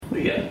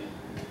Leah.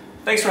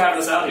 Thanks for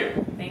having us out here.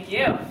 Thank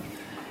you.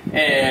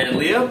 And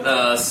Leah,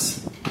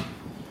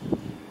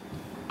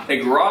 a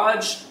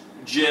garage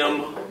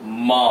gym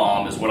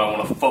mom is what I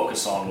want to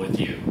focus on with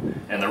you.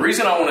 And the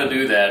reason I want to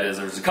do that is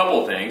there's a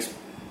couple of things.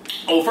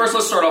 Well, first,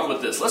 let's start off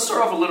with this. Let's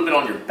start off a little bit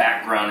on your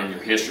background and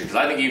your history, because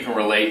I think you can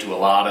relate to a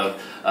lot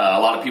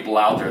of people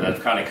out there that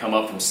have kind of come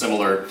up from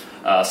similar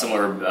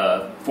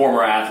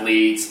former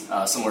athletes,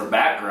 similar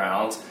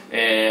backgrounds.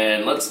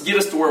 And let's get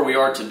us to where we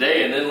are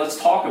today, and then let's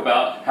talk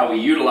about how we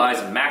utilize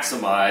and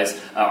maximize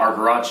our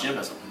garage gym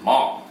as a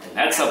mom. And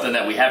that's something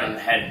that we haven't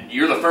had.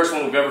 You're the first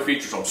one we've ever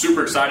featured, so I'm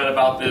super excited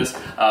about this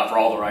for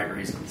all the right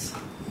reasons.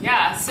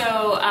 Yeah, so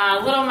a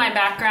little of my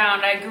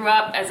background, I grew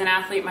up as an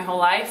athlete my whole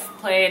life,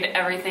 played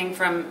everything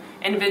from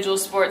individual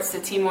sports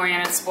to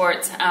team-oriented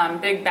sports,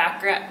 big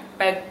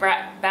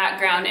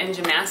background in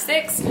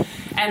gymnastics,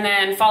 and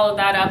then followed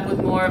that up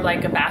with more of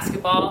like a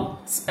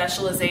basketball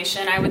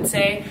specialization, I would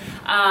say.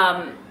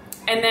 And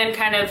then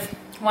kind of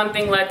one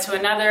thing led to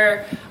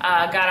another,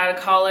 got out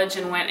of college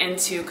and went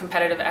into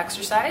competitive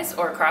exercise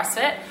or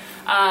CrossFit.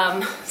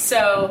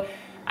 So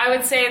I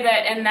would say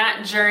that in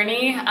that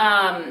journey,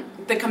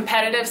 the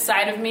competitive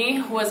side of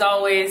me was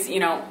always,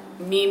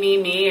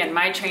 me, and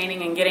my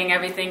training and getting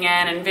everything in,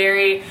 and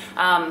very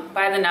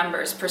by the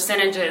numbers,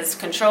 percentages,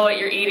 control what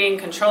you're eating,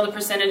 control the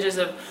percentages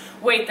of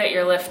weight that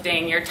you're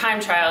lifting, your time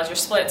trials, your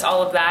splits,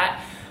 all of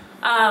that.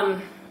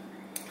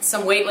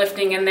 Some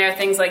weightlifting in there,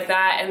 things like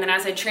that. And then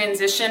as I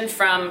transitioned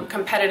from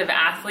competitive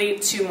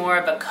athlete to more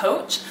of a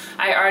coach,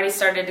 I already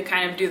started to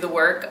kind of do the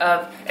work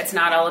of, it's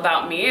not all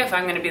about me. If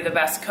I'm going to be the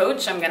best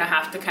coach, I'm going to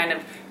have to kind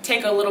of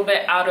take a little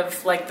bit out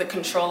of like the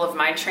control of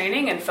my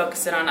training and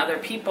focus it on other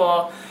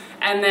people.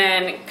 And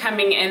then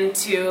coming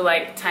into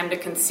like time to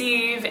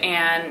conceive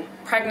and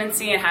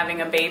pregnancy and having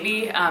a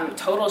baby,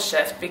 total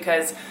shift,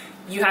 because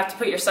you have to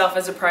put yourself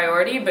as a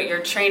priority, but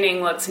your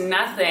training looks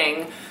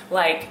nothing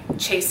like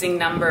chasing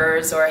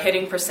numbers or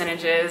hitting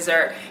percentages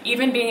or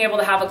even being able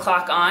to have a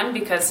clock on,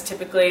 because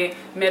typically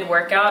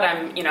mid-workout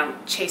I'm,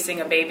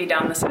 chasing a baby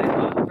down the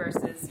sidewalk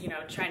versus,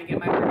 trying to get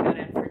my workout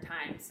in for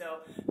time. So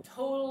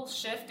total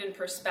shift in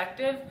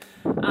perspective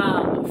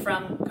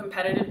from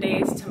competitive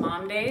days to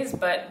mom days,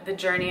 but the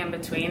journey in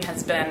between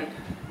has been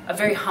a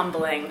very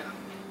humbling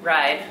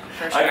ride,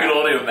 for sure. I could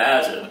only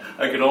imagine.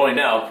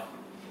 Now.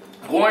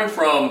 Going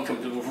from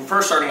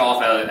first starting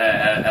off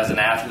as an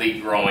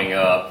athlete growing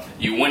up,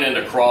 you went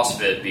into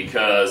CrossFit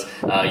because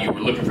you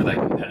were looking for that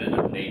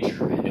competitive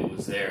nature, and it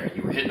was there.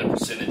 You were hitting the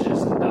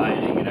percentages and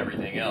dieting and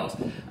everything else.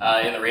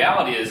 And the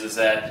reality is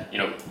that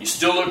you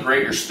still look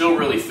great, you're still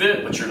really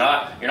fit, but you're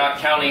not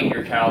counting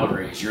your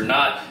calories. You're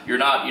not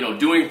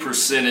doing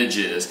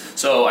percentages.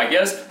 So I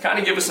guess kind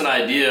of give us an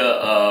idea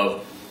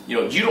of,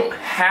 you don't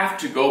have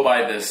to go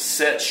by this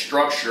set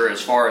structure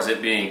as far as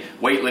it being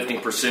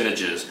weightlifting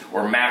percentages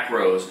or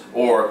macros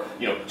or,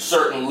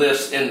 certain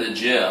lifts in the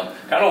gym.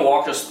 Kind of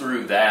walk us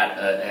through that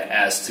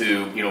as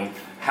to,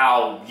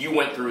 how you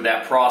went through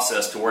that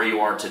process to where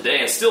you are today,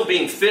 and still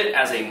being fit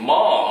as a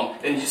mom,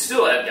 and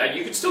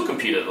you could still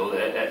compete at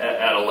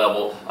a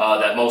level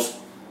that most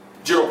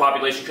general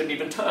population couldn't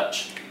even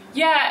touch.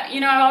 Yeah,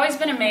 I've always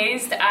been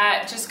amazed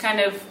at just kind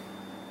of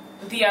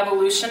the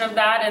evolution of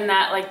that, and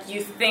that like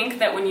you think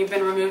that when you've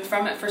been removed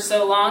from it for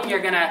so long, you're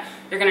gonna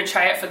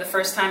try it for the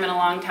first time in a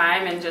long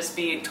time and just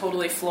be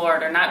totally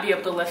floored or not be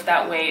able to lift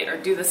that weight or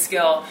do the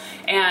skill.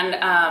 And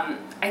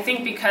I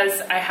think because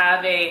I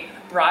have a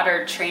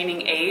broader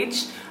training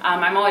age,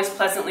 I'm always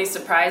pleasantly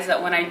surprised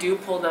that when I do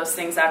pull those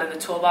things out of the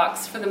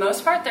toolbox, for the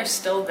most part, they're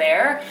still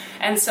there.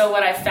 And so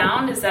what I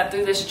found is that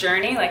through this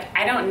journey, like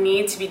I don't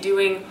need to be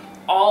doing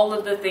all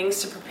of the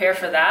things to prepare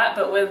for that,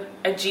 but with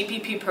a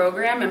GPP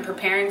program and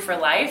preparing for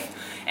life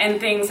and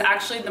things,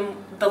 actually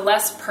the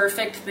less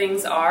perfect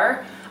things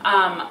are,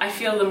 I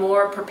feel the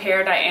more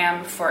prepared I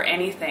am for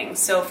anything.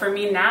 So for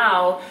me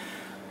now,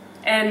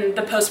 and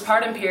the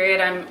postpartum period,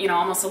 I'm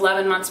almost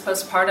 11 months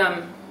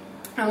postpartum,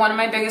 and one of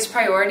my biggest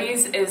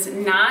priorities is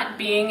not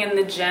being in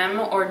the gym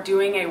or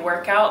doing a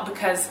workout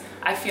because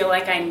I feel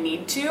like I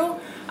need to,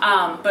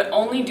 but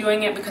only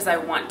doing it because I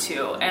want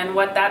to. And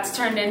what that's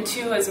turned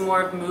into is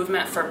more of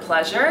movement for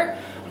pleasure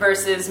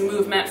versus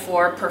movement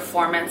for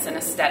performance and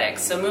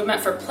aesthetics. So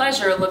movement for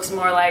pleasure looks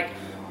more like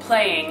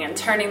playing and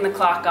turning the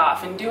clock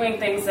off and doing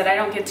things that I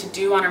don't get to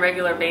do on a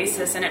regular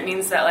basis. And it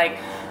means that like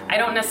I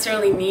don't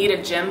necessarily need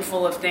a gym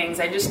full of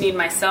things. I just need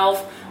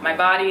myself, my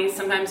body,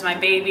 sometimes my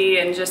baby,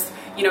 and just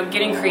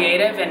getting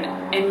creative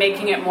and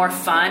making it more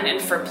fun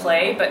and for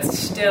play, but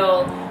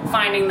still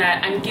finding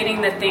that I'm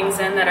getting the things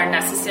in that are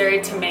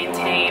necessary to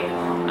maintain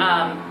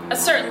a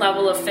certain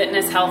level of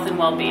fitness, health, and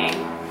well-being.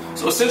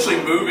 So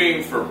essentially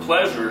moving for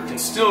pleasure can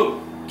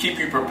still keep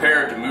you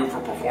prepared to move for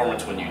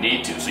performance when you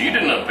need to. So you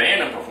didn't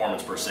abandon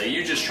performance per se,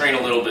 you just train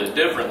a little bit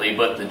differently,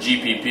 but the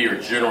GPP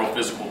or General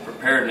Physical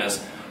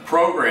Preparedness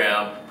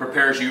program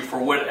prepares you for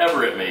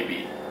whatever it may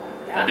be.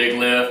 Yeah. A big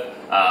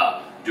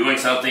lift, doing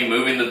something,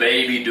 moving the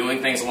baby,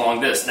 doing things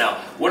along this. Now,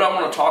 what I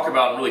want to talk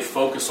about and really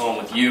focus on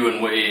with you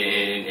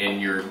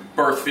and your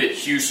Birth Fit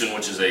Houston,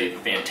 which is a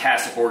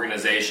fantastic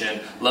organization,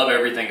 love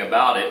everything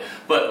about it.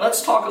 But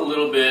let's talk a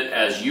little bit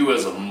as you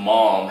as a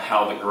mom,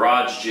 how the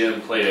garage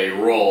gym played a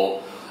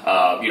role.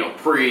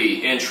 Pre,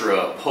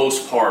 intra,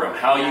 postpartum,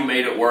 how you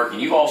made it work. And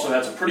you've also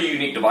had some pretty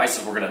unique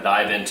devices we're going to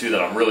dive into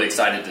that I'm really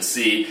excited to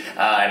see.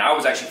 And I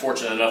was actually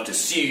fortunate enough to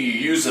see you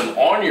use them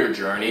on your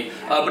journey.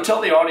 But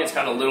tell the audience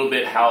kind of a little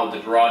bit how the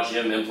garage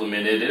gym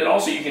implemented. And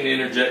also you can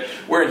interject.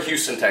 We're in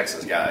Houston,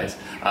 Texas, guys.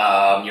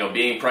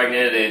 Being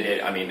pregnant,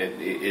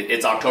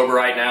 it's October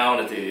right now,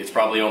 and it's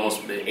probably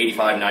almost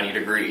 85, 90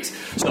 degrees.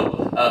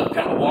 So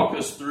kind of walk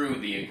us through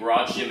the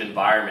garage gym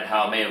environment,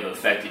 how it may have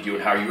affected you,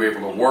 and how you were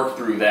able to work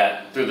through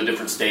that through the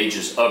different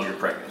stages of your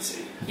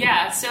pregnancy.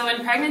 Yeah, so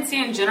in pregnancy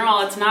in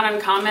general, it's not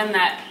uncommon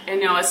that,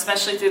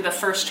 especially through the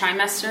first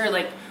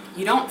trimester,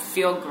 you don't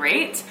feel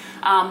great.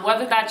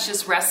 Whether that's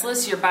just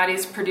restless, your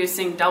body's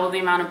producing double the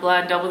amount of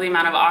blood, double the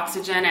amount of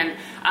oxygen, and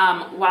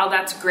while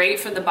that's great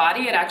for the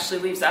body, it actually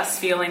leaves us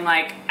feeling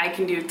like I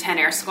can do 10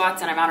 air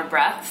squats and I'm out of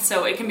breath.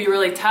 So it can be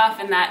really tough,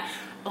 and that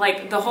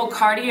the whole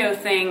cardio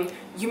thing,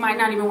 you might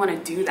not even want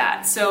to do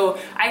that. So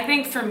I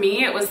think for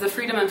me, it was the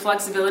freedom and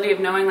flexibility of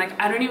knowing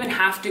I don't even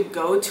have to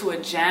go to a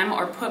gym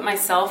or put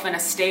myself in a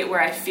state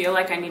where I feel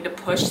like I need to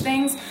push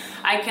things.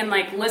 I can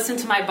listen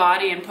to my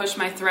body and push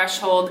my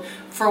threshold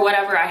for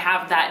whatever I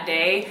have that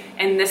day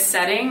in this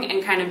setting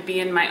and kind of be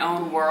in my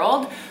own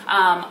world.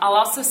 I'll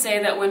also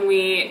say that when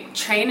we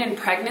train in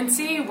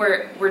pregnancy,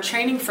 we're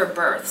training for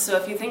birth. So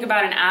if you think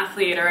about an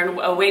athlete or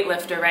a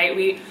weightlifter, right?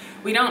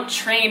 We don't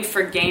train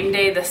for game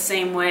day the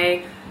same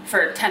way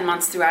for 10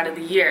 months throughout of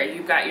the year.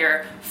 You've got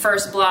your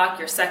first block,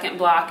 your second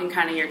block, and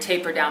kind of your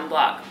taper down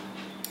block.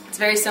 It's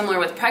very similar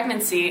with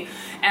pregnancy,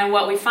 and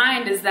what we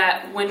find is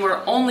that when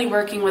we're only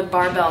working with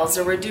barbells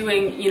or we're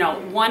doing,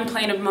 one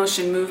plane of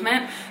motion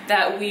movement,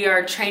 that we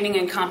are training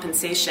in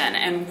compensation.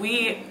 And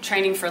we,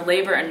 training for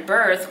labor and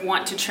birth,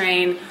 want to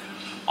train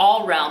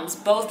all realms,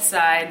 both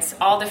sides,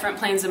 all different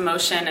planes of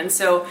motion. And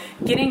so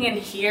getting in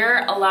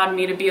here allowed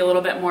me to be a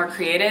little bit more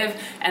creative.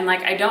 And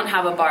I don't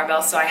have a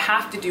barbell, so I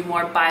have to do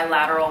more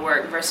bilateral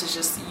work versus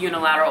just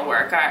unilateral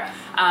work.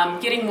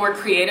 Getting more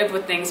creative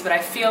with things, but I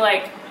feel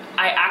like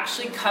I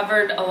actually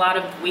covered a lot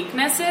of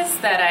weaknesses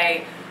that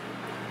I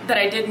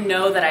didn't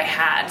know that I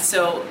had.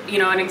 So,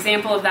 an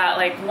example of that,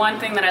 one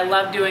thing that I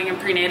love doing in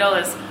prenatal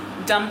is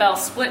dumbbell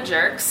split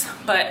jerks,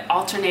 but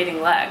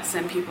alternating legs.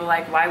 And people are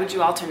like, why would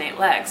you alternate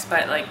legs?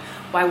 But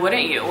why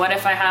wouldn't you? What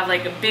if I have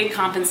a big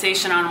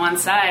compensation on one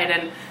side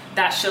and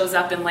that shows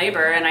up in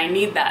labor and I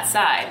need that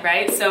side,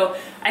 right? So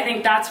I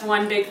think that's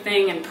one big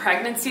thing in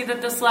pregnancy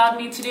that this allowed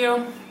me to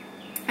do.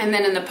 And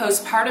then in the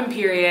postpartum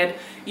period,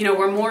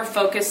 we're more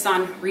focused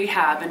on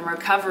rehab and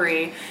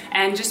recovery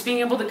and just being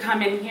able to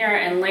come in here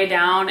and lay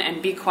down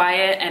and be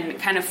quiet and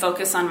kind of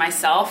focus on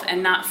myself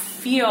and not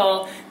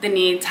feel the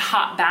need to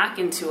hop back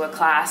into a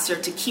class or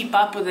to keep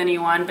up with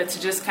anyone, but to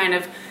just kind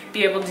of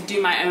be able to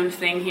do my own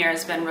thing here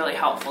has been really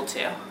helpful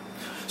too.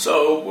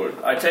 So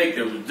I take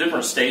the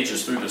different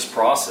stages through this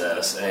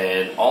process,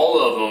 and all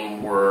of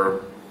them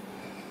were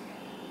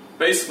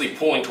basically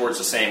pulling towards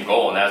the same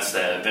goal, and that's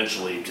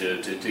eventually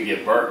to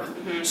give birth.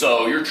 Mm-hmm.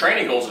 So your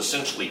training goals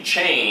essentially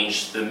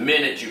changed the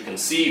minute you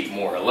conceived,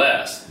 more or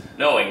less.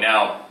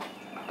 Now,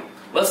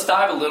 let's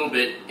dive a little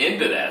bit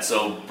into that.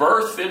 So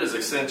birth fit is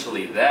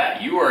essentially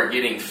that. You are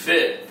getting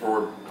fit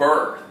for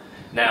birth.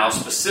 Now,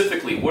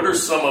 specifically, what are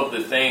some of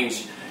the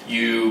things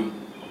you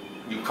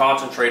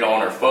concentrate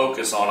on or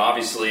focus on?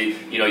 Obviously,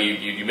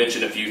 you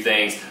mentioned a few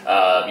things,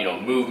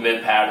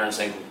 movement patterns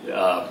and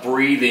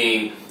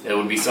breathing. It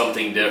would be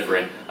something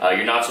different.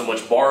 You're not so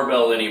much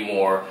barbell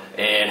anymore.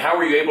 And how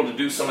were you able to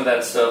do some of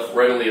that stuff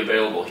readily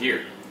available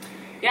here?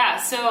 Yeah,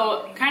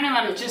 so kind of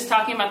I'm just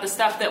talking about the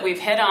stuff that we've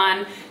hit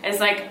on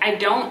is I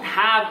don't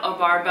have a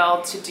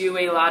barbell to do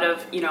a lot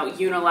of,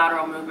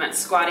 unilateral movements,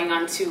 squatting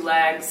on two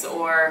legs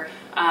or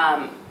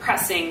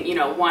pressing,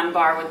 one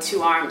bar with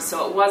two arms.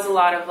 So it was a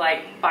lot of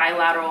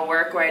bilateral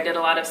work where I did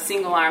a lot of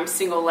single arm,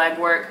 single leg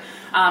work.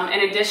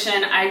 In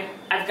addition,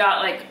 I've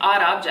got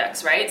odd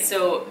objects, right?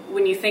 So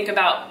when you think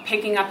about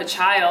picking up a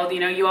child,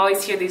 you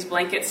always hear these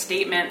blanket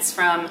statements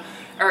from,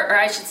 or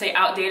I should say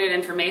outdated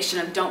information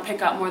of don't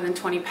pick up more than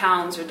 20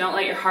 pounds or don't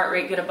let your heart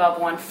rate get above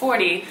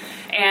 140.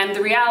 And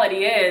the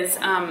reality is,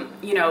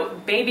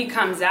 baby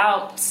comes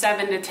out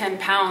 7 to 10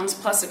 pounds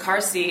plus a car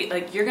seat,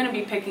 you're going to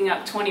be picking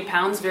up 20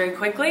 pounds very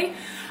quickly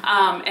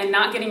and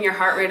not getting your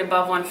heart rate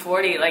above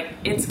 140.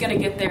 It's going to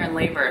get there in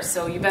labor.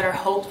 So you better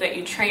hope that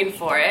you train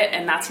for it.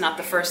 And that's not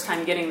the first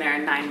time getting there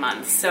in 9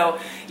 months. So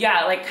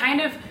yeah,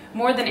 kind of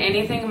more than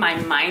anything, my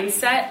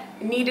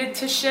mindset needed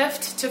to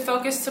shift to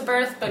focus to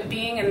birth, but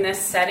being in this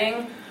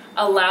setting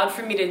allowed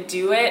for me to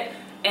do it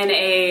in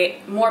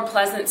a more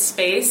pleasant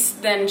space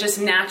than just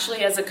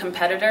naturally as a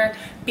competitor.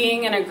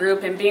 Being in a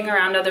group and being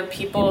around other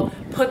people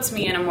puts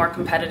me in a more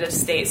competitive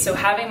state. So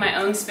having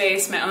my own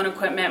space, my own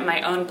equipment,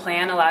 my own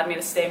plan allowed me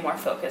to stay more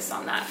focused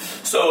on that.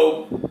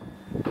 So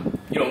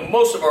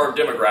most of our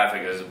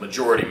demographic is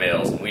majority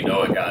males, and we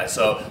know it, guys.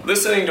 So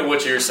listening to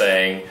what you're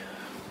saying,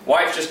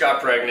 wife just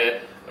got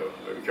pregnant.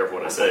 Be careful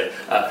what I say.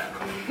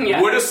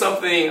 What is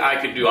something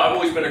I could do? I've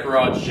always been a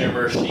garage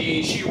gymmer.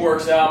 She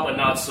works out, but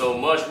not so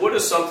much. What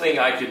is something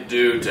I could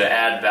do to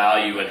add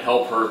value and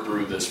help her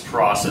through this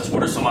process?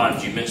 What are some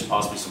items? You mentioned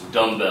possibly some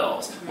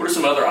dumbbells. What are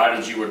some other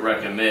items you would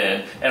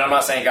recommend? And I'm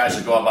not saying guys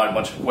should go out and buy a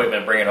bunch of equipment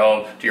and bring it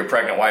home to your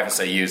pregnant wife and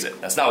say use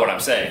it. That's not what I'm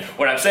saying.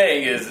 What I'm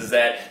saying is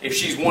that if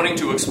she's wanting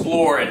to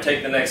explore and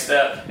take the next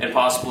step and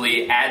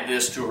possibly add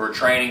this to her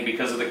training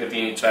because of the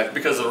convenience factor,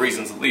 because of the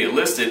reasons that Leah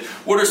listed,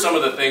 what are some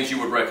of the things you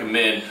would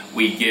recommend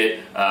we get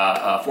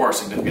for our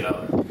significant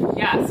other?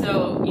 Yeah,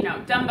 so,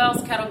 dumbbells,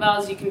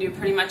 kettlebells, you can do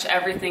pretty much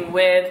everything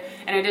with.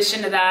 In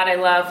addition to that, I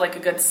love like a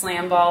good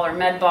slam ball or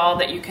med ball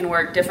that you can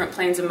work different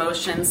planes of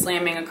motion,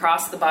 slamming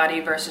across the body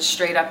versus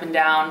straight up and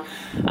down.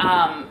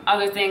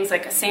 Other things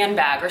like a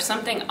sandbag or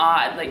something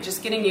odd, like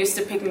just getting used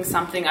to picking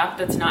something up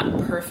that's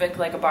not perfect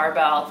like a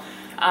barbell.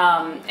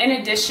 In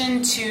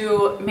addition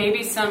to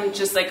maybe some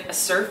just like a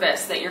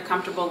surface that you're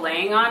comfortable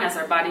laying on as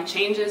our body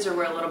changes or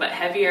we're a little bit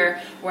heavier,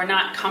 we're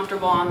not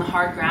comfortable on the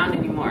hard ground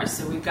anymore.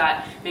 So we've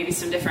got maybe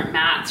some different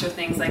mats or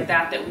things like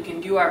that we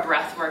can do our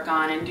breath work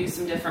on and do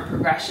some different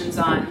progressions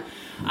on.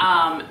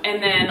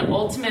 And then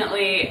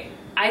ultimately,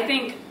 I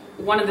think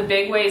one of the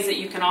big ways that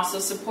you can also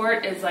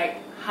support is like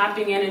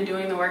hopping in and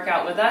doing the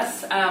workout with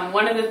us.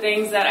 One of the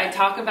things that I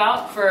talk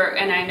about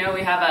and I know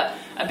we have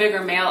a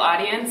bigger male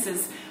audience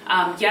is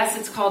yes,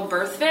 it's called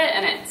birth fit,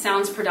 and it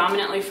sounds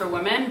predominantly for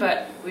women,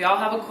 but we all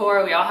have a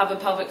core, we all have a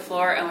pelvic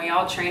floor, and we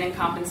all train in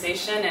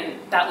compensation, and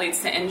that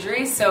leads to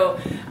injury. So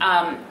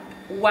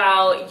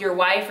while your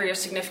wife or your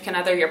significant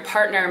other, your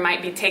partner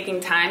might be taking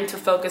time to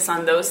focus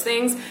on those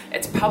things,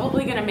 it's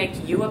probably going to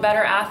make you a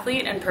better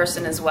athlete and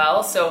person as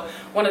well. So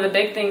one of the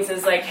big things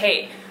is like,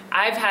 hey,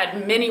 I've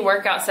had many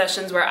workout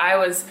sessions where I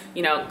was,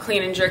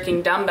 clean and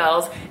jerking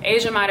dumbbells.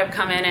 Asia might have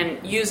come in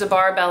and used a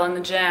barbell in the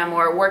gym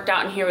or worked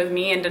out in here with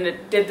me and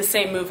did the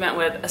same movement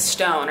with a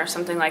stone or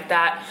something like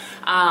that.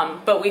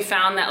 But we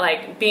found that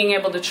like being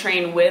able to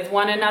train with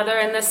one another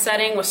in this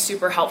setting was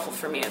super helpful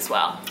for me as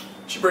well.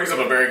 She brings up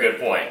a very good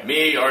point.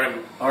 Me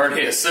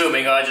already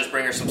assuming I just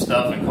bring her some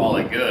stuff and call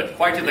it good.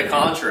 Quite to the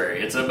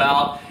contrary. It's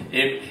about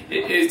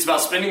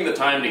spending the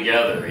time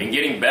together and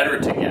getting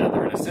better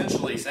together, and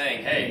essentially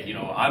saying, hey,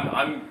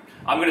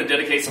 I'm going to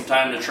dedicate some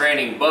time to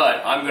training,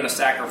 but I'm going to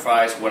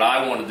sacrifice what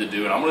I wanted to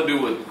do, and I'm going to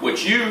do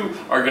what you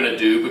are going to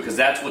do because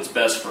that's what's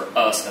best for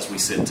us as we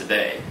sit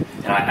today.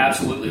 And I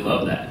absolutely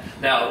love that.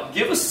 Now,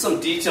 give us some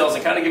details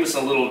and kind of give us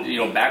a little,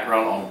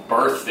 background on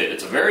BirthFit.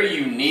 It's a very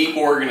unique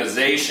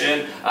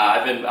organization.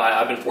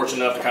 I've been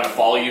fortunate enough to kind of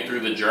follow you through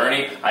the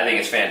journey. I think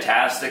it's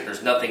fantastic.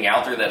 There's nothing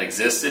out there that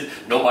existed.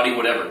 Nobody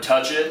would ever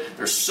touch it.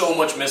 There's so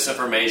much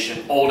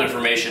misinformation, old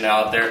information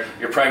out there.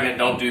 You're pregnant,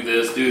 don't do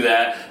this, do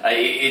that.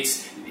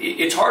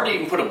 It's hard to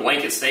even put a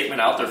blanket statement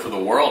out there for the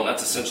world, and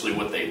that's essentially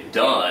what they've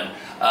done.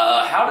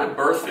 How did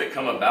BirthFit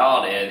come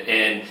about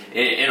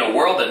in a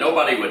world that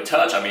nobody would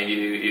touch? I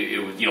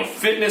mean,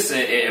 fitness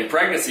and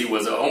pregnancy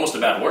was almost a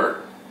bad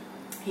word.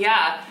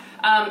 Yeah.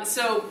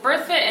 So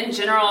BirthFit in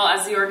general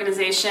as the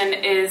organization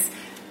is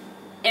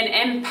an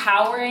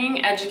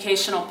empowering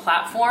educational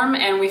platform,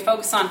 and we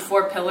focus on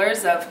 4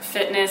 pillars of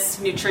fitness,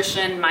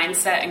 nutrition,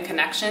 mindset, and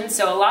connection.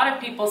 So a lot of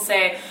people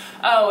say,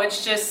 oh,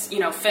 it's just,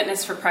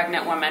 fitness for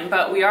pregnant women,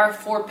 but we are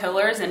 4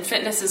 pillars, and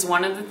fitness is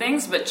one of the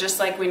things, but just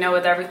like we know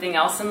with everything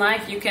else in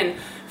life, you can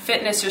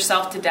fitness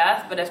yourself to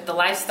death, but if the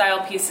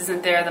lifestyle piece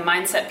isn't there, the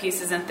mindset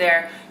piece isn't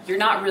there, you're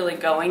not really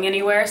going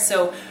anywhere.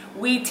 So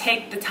we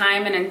take the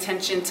time and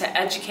intention to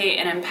educate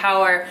and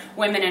empower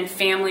women and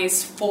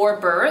families for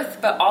birth,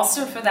 but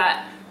also for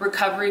that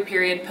recovery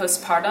period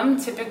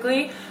postpartum.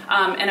 Typically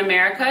in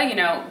America,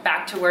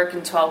 back to work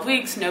in 12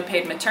 weeks, no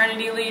paid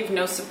maternity leave,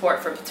 no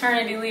support for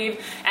paternity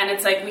leave, and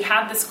it's like we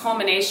have this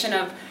culmination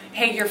of,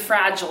 hey, you're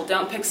fragile,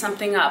 don't pick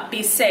something up,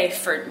 be safe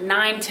for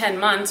 9-10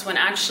 months when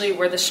actually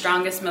we're the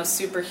strongest, most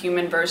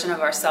superhuman version of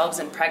ourselves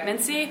in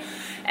pregnancy.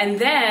 And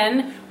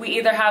then we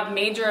either have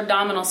major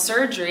abdominal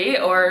surgery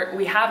or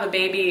we have a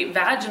baby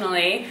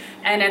vaginally,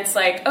 and it's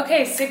like,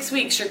 okay, 6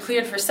 weeks, you're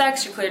cleared for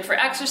sex, you're cleared for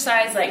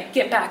exercise, like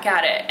get back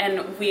at it.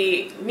 And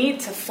we need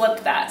to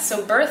flip that.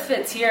 So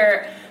BirthFit's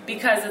here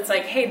because it's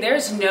like, hey,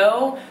 there's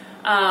no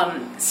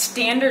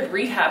standard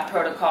rehab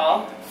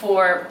protocol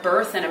for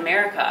birth in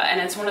America, and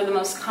it's one of the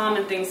most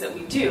common things that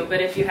we do. But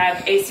if you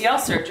have ACL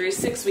surgery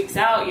 6 weeks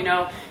out,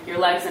 your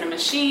leg's in a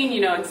machine, you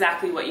know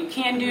exactly what you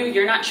can do.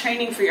 You're not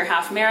training for your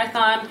half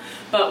marathon,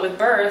 but with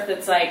birth,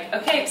 it's like,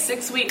 okay,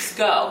 6 weeks,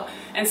 go.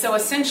 And so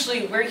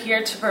essentially, we're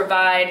here to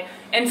provide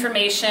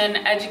information,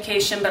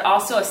 education, but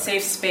also a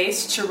safe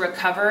space to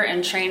recover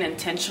and train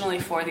intentionally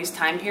for these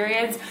time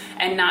periods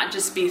and not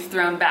just be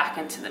thrown back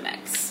into the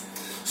mix.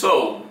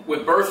 So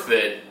with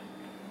BirthFit,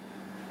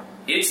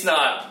 it's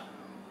not,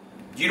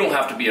 you don't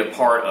have to be a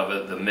part of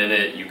it the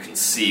minute you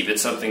conceive.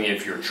 It's something,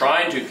 if you're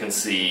trying to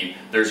conceive,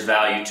 there's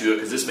value to it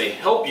because this may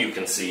help you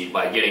conceive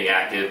by getting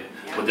active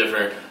with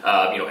different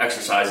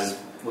exercises,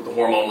 with the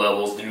hormone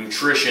levels. The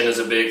nutrition is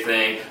a big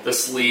thing. The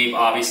sleep,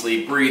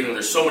 obviously, breathing.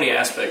 There's so many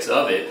aspects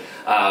of it.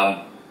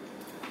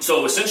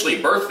 So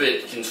essentially,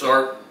 BirthFit can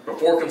start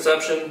before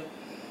conception.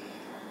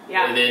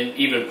 Yeah. And then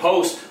even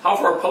post. How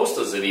far post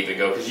does it even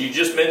go? Because you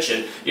just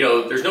mentioned,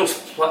 there's no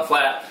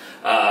flat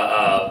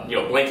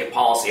blanket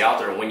policy out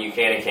there when you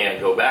can and can't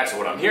go back. So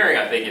what I'm hearing,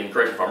 I think, and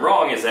correct me if I'm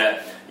wrong, is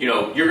that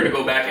you're going to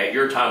go back at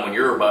your time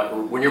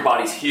when your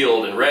body's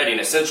healed and ready,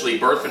 and essentially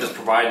BirthFit is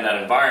providing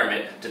that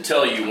environment to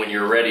tell you when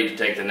you're ready to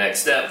take the next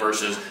step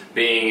versus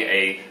being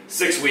a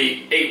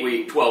 6-week,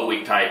 8-week,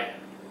 12-week type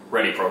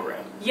ready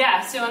program.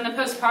 Yeah, so in the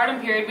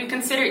postpartum period, we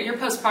consider it your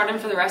postpartum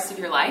for the rest of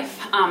your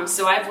life.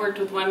 So I've worked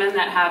with women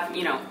that have,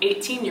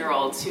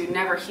 18-year-olds who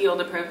never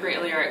healed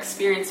appropriately or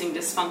experiencing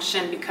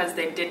dysfunction because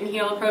they didn't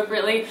heal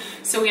appropriately.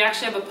 So we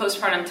actually have a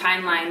postpartum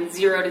timeline,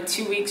 0 to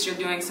 2 weeks, you're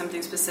doing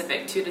something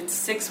specific, 2 to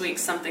 6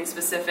 weeks, something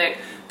specific,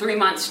 3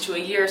 months to a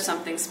year,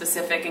 something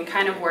specific, and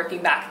kind of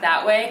working back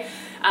that way.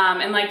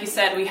 And like you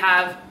said, we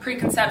have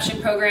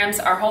preconception programs.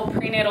 Our whole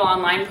prenatal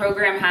online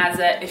program has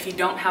it if you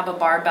don't have a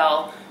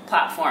barbell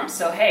platform.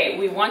 So, hey,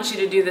 we want you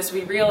to do this.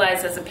 We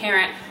realize as a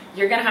parent,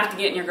 you're going to have to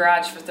get in your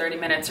garage for 30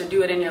 minutes or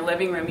do it in your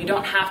living room. You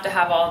don't have to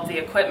have all of the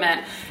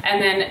equipment. And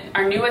then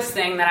our newest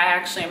thing that I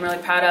actually am really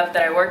proud of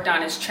that I worked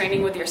on is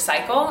training with your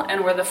cycle.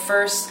 And we're the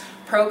first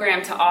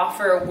program to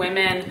offer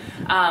women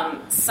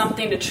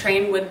something to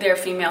train with their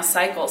female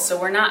cycle. So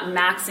we're not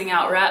maxing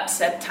out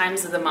reps at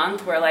times of the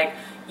month where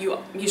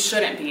you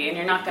shouldn't be and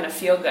you're not going to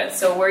feel good.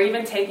 So we're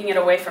even taking it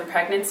away from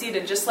pregnancy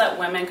to just let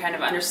women kind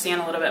of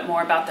understand a little bit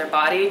more about their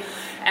body.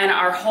 And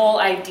our whole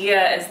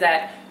idea is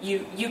that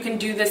you can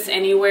do this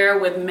anywhere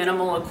with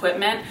minimal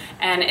equipment,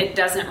 and it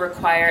doesn't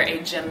require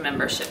a gym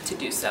membership to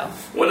do so.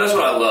 Well, that's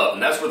what I love,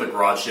 and that's where the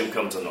garage gym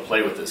comes into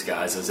play with this,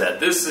 guys, is that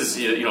this is,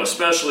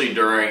 especially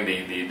during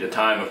the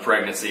time of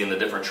pregnancy and the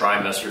different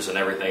trimesters and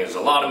everything, there's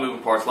a lot of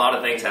moving parts, a lot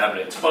of things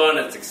happening. It's fun,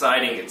 it's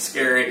exciting, it's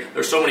scary.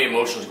 There's so many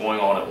emotions going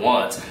on at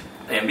once.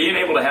 And being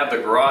able to have the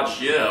garage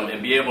gym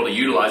and be able to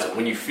utilize it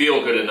when you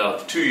feel good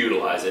enough to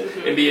utilize it,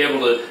 and be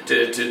able to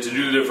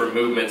do different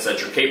movements that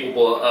you're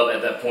capable of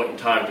at that point in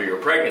time through your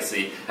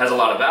pregnancy has a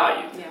lot of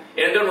value. Yeah.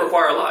 And it doesn't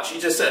require a lot. She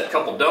just said a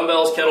couple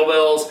dumbbells,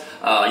 kettlebells,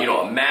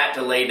 a mat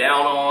to lay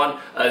down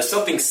on,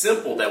 something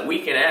simple that we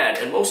can add.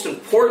 And most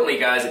importantly,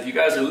 guys, if you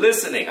guys are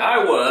listening,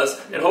 I was,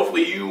 and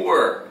hopefully you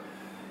were,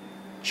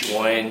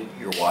 join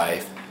your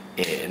wife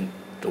in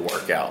the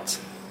workouts.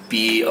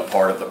 Be a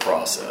part of the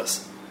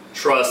process.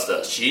 Trust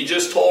us. She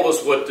just told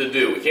us what to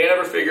do. We can't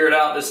ever figure it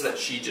out. This and that.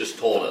 She just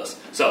told us.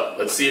 So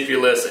let's see if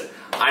you listen.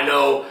 I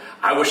know.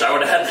 I wish I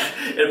would have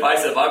had that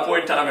advice at my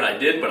point in time, and I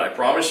did. But I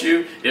promise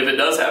you, if it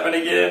does happen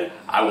again,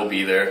 I will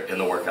be there in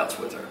the workouts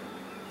with her.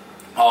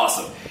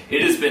 Awesome.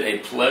 It has been a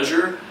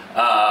pleasure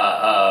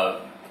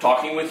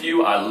talking with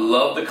you. I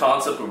love the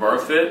concept of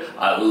BirthFit.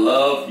 I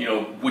love,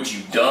 what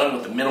you've done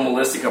with the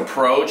minimalistic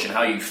approach and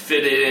how you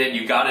fit it in.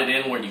 You got it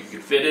in where you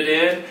could fit it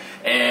in.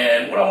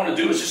 And what I want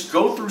to do is just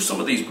go through some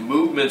of these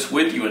movements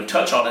with you and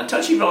touch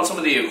even on some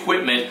of the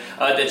equipment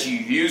that you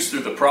use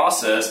through the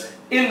process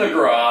in the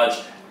garage,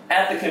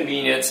 at the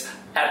convenience,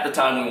 at the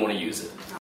time we want to use it.